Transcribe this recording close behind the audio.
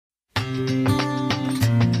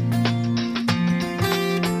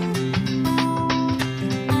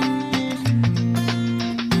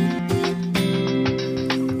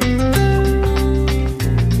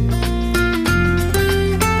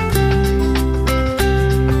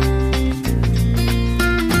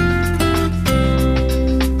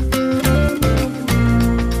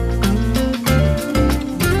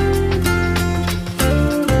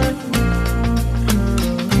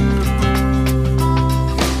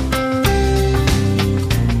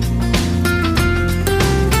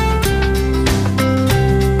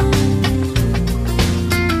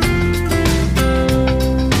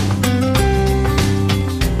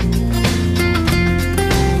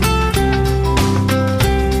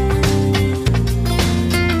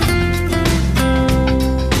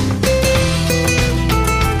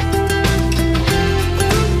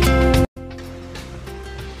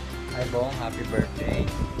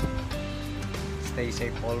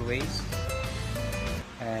always.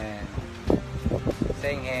 And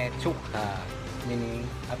saying 축하, meaning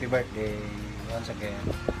happy birthday once again.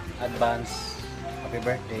 Advance happy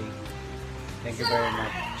birthday. Thank you very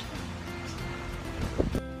much.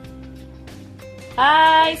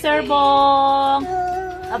 Hi, Sir Bong!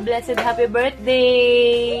 A blessed happy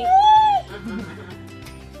birthday!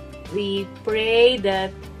 We pray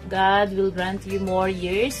that God will grant you more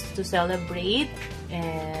years to celebrate,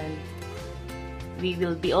 and we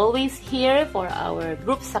will be always here for our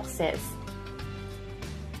group success.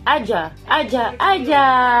 Aja! Aja! Aja!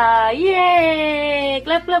 Yay!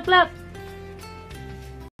 Clap, clap, clap!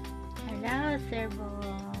 Hello, Sir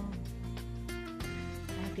Bong.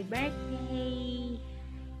 Happy birthday!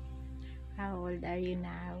 How old are you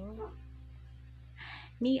now?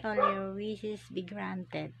 May all your wishes be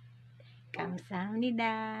granted.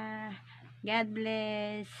 Kamsahamnida. God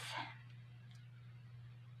bless.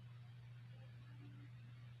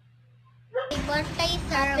 Happy birthday,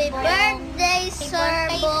 Sir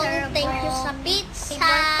Bong. Thank you sa pizza.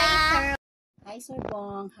 Hi, Sir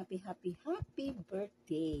Bong. Happy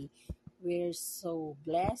birthday. We're so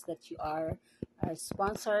blessed that you are our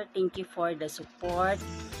sponsor. Thank you for the support,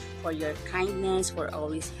 for your kindness, for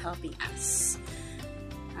always helping us.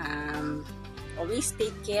 Always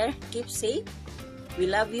take care, keep safe. We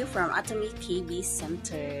love you from Atomy TV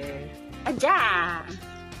Center. Aja!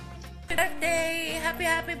 Birthday!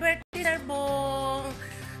 Happy birthday, Sir Bong!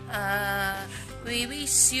 We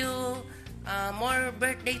wish you more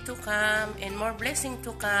birthday to come and more blessing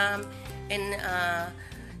to come, and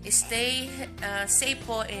stay safe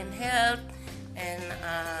po in health, and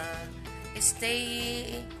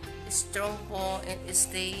stay strong po, and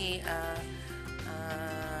stay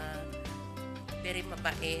very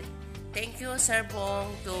mabait. Thank you, Sir Bong,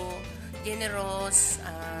 to generous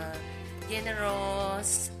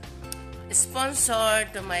sponsor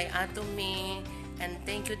to my Atomy, and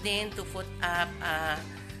thank you din to put up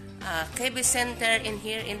KB Center in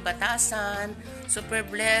here in Batasan. Super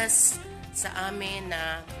blessed sa amin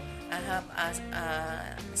na I have a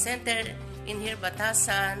center in here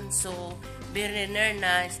Batasan, so very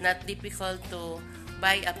na it's not difficult to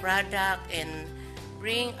buy a product and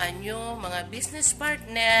bring a new mga business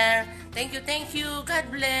partner. Thank you. God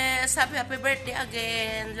bless. Happy birthday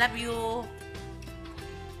again. Love you.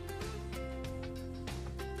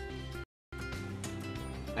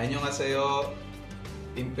 안녕하세요.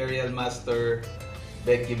 Imperial Master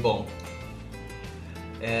Baek Bong.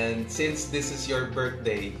 And since this is your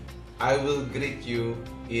birthday, I will greet you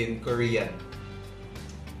in Korean.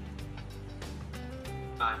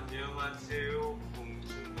 안녕하세요,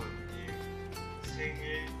 봉준호님.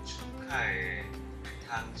 생일 축하해.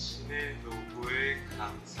 당신의 노고에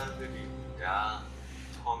감사드립니다.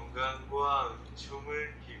 건강과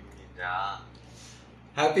은총을 빕니다.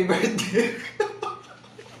 Happy birthday!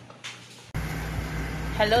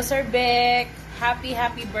 Hello, Sir Baek. Happy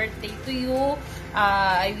birthday to you.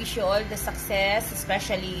 I wish you all the success,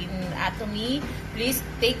 especially in Atomy. Please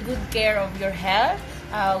take good care of your health.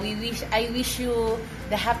 I wish you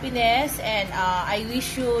the happiness, and I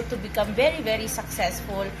wish you to become very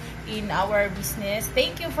successful in our business.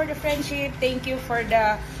 Thank you for the friendship. Thank you for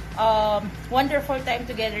the wonderful time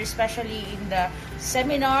together, especially in the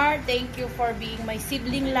seminar. Thank you for being my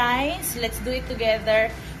sibling lines. Let's do it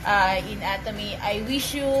together in Atomy. I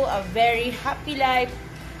wish you a very happy life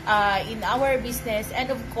in our business,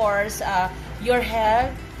 and of course your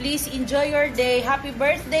health. Please enjoy your day. Happy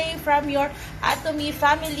birthday from your Atomy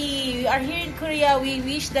family. We are here in Korea. We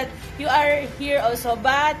wish that you are here also,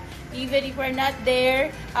 but even if we're not there,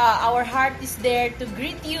 our heart is there to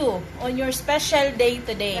greet you on your special day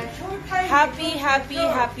today. Happy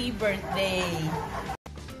birthday.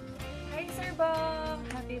 Hi, Sir Bong.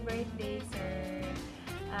 Happy birthday, sir.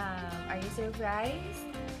 Are you surprised?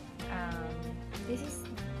 This is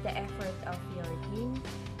the effort of your team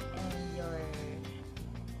and your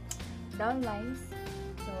downlines.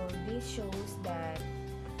 So this shows that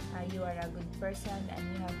you are a good person and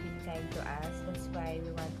you have been kind to us. That's why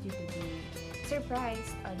we want you to be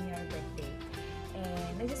surprised on your birthday.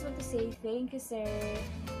 And I just want to say thank you, sir,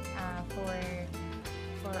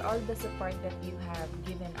 for all the support that you have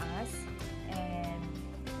given us. And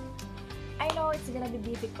I know it's gonna be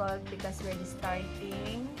difficult because we're just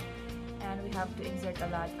starting and we have to exert a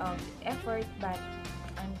lot of effort, but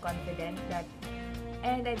I'm confident that,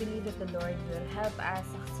 and I believe that the Lord will help us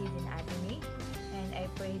succeed in Atomy. And I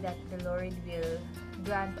pray that the Lord will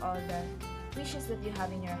grant all the wishes that you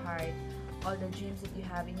have in your heart, all the dreams that you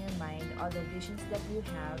have in your mind, all the visions that you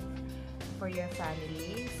have for your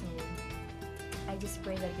family. So I just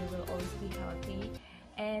pray that you will always be healthy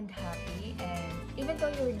and happy. And even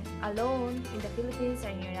though you're alone in the Philippines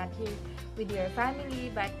and you're not here with your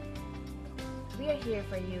family, but we are here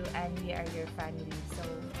for you and we are your family. So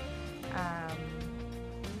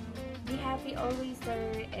be happy always,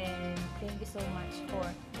 sir, and thank you so much for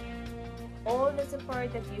all the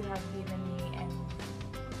support that you have given me and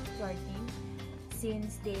to our team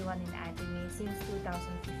since day one in Atomy, since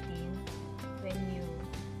 2015, when you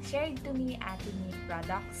shared to me Atomy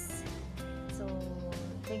products. So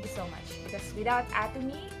thank you so much, because without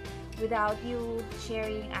Atomy, without you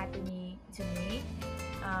sharing Atomy to me,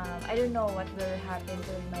 I don't know what will happen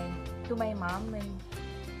to my mom when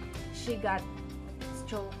she got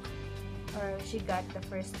stroke, or she got the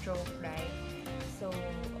first stroke, right? So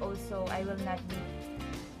also I will not be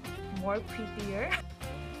more prettier.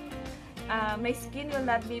 My skin will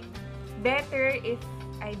not be better if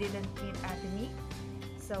I didn't meet Atomy.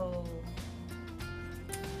 So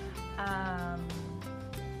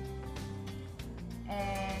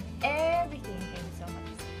and everything. Thank you so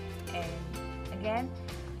much. And again,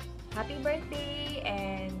 happy birthday,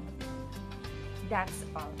 and that's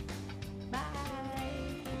all.